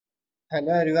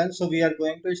Hello everyone. So we are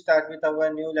going to start with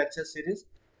our new lecture series.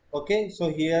 Okay, so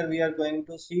here we are going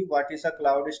to see what is a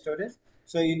cloud storage.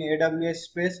 So in AWS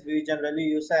space, we generally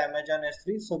use a Amazon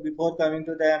S3. So before coming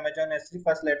to the Amazon S3,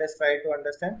 first let us try to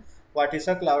understand what is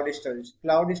a cloud storage.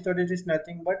 Cloud storage is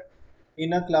nothing but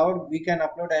in a cloud we can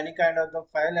upload any kind of the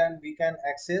file and we can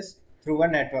access through a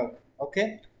network.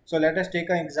 Okay, so let us take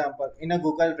an example. In a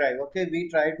Google Drive, okay, we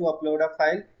try to upload a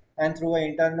file and through a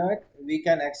internet we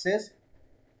can access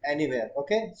anywhere.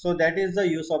 Okay, so that is the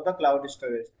use of the cloud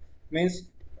storage. Means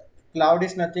cloud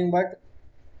is nothing but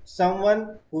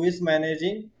someone who is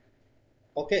managing,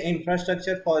 okay,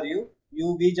 infrastructure for you.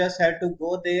 We just had to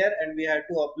go there and we had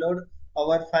to upload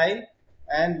our file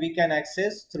and we can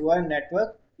access through our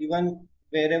network even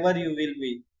wherever you will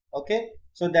be. Okay,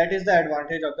 so that is the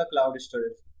advantage of the cloud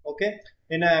storage. Okay,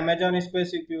 in a Amazon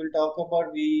space, if you will talk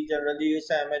about, we generally use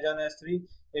Amazon S3.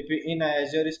 If we, in a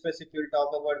Azure space, if you will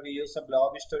talk about, we use a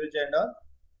blob storage and all,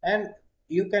 and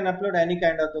you can upload any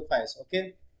kind of the files.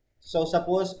 Okay, so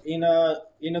suppose in a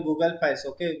Google Files,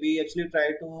 okay, we actually try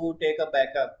to take a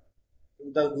backup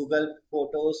the Google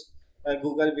Photos,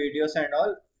 Google Videos and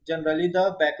all. Generally,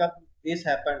 the backup is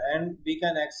happened and we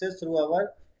can access through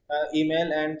our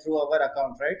email and through our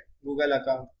account, right? Google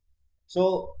account.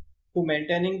 So to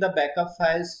maintaining the backup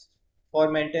files,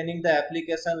 for maintaining the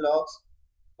application logs,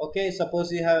 okay,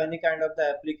 suppose you have any kind of the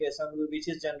application which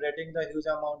is generating the huge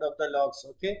amount of the logs.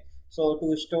 Okay, so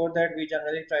to store that we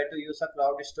generally try to use a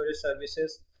cloud storage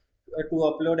services to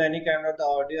upload any kind of the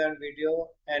audio and video,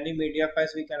 any media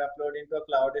files we can upload into a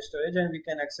cloud storage and we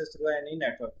can access through any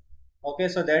network. Okay,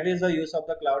 so that is the use of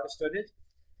the cloud storage.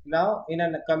 Now, in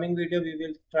a coming video, we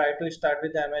will try to start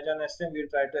with the Amazon S3. We'll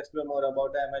try to explore more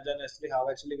about the Amazon S3, how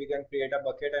actually we can create a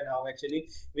bucket and how actually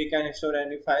we can store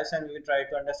any files, and we will try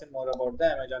to understand more about the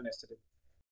Amazon S3.